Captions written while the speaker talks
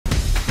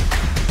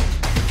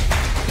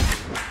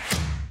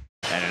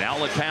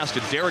Outlet pass to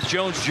Derek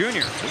Jones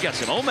Jr. We got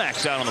some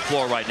OMAX out on the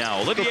floor right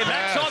now.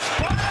 Olivier-MAXENCE on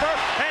Prosper,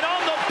 and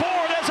on the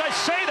board as I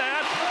say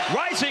that,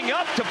 rising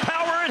up to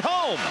power at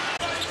home.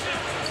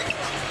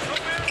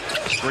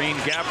 Screen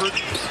Gabbard,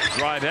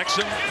 drive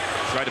Exum,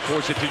 tried to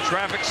force it through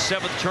traffic.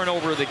 7th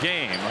turnover of the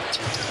game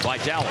by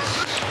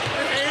Dallas.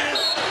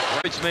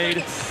 It's made.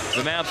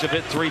 The Mavs have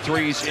hit 3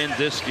 threes in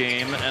this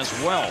game as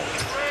well.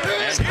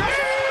 And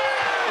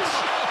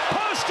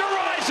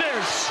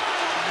posterizers!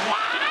 What?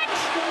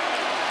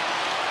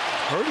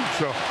 Hurt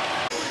himself.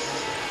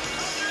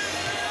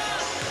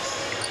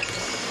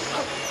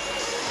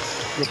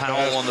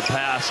 Powell on the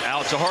pass,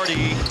 out to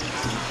Hardy.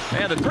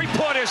 And the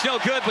three-pointer is no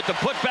good, but the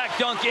putback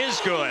dunk is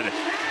good.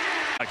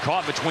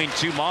 Caught between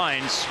two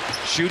minds,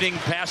 shooting,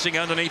 passing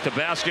underneath the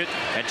basket,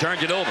 and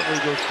turned it over.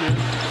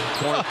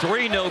 Corner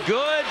 3, no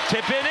good.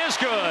 Tip-in is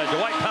good.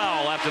 Dwight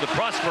Powell after the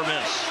Prosper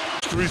miss.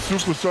 3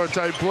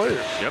 superstar-type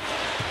players. Yep.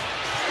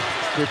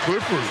 The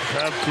Clippers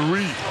have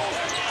 3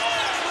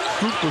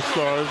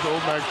 superstars.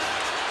 OMAX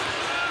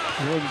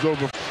runs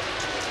over.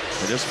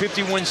 This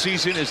 50-win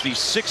season is the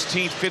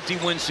 16th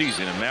 50-win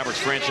season in Mavericks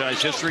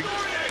franchise history.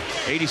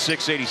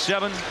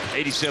 86-87,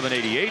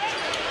 87-88.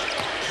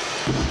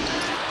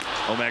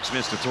 OMAX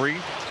missed a 3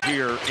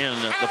 here in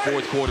the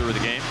 4th quarter of the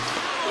game.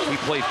 He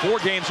played 4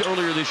 games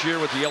earlier this year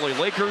with the LA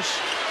Lakers.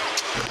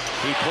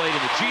 He played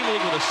in the G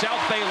League with the South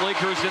Bay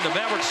Lakers, and the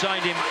Mavericks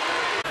signed him.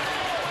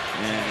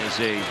 And is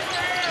a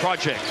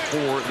project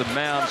for the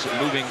Mavs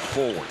moving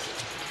forward.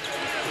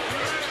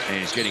 And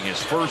he's getting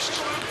his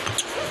first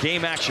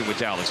game action with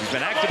Dallas. He's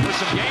been active for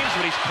some games,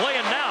 but he's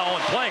playing now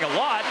and playing a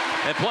lot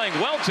and playing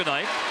well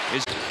tonight.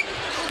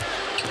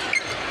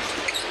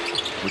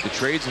 With the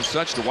trades and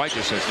such, Dwight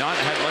just has not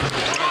had much of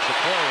a chance to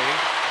play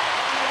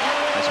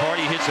as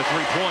Hardy hits a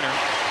 3-pointer.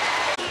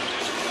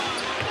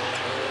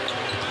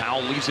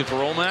 Powell leaves it for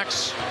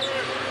OMAX.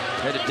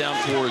 Headed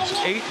down towards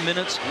 8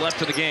 minutes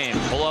left of the game.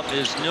 Pull-up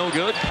is no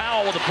good.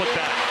 Powell with a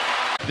putback.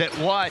 That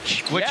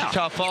watch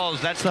Wichita Falls,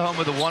 that's the home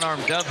of the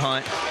one-armed dove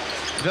hunt.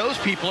 Those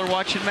people are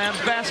watching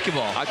Mavs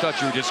basketball. I thought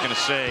you were just going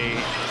to say,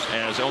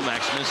 as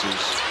OMAX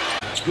misses.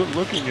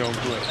 Good-looking young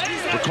player.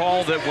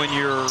 Recall that when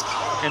you're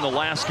in the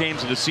last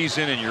games of the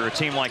season and you're a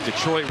team like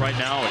Detroit right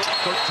now, it's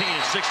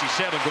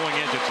 13-67 going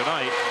into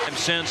tonight. And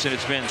since, and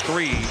it's been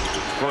 3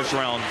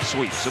 first-round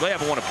sweeps. So they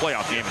haven't won a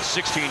playoff game in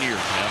 16 years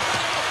now.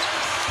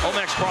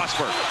 OMAX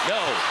Prosper, no.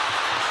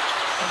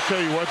 I'll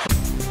tell you what.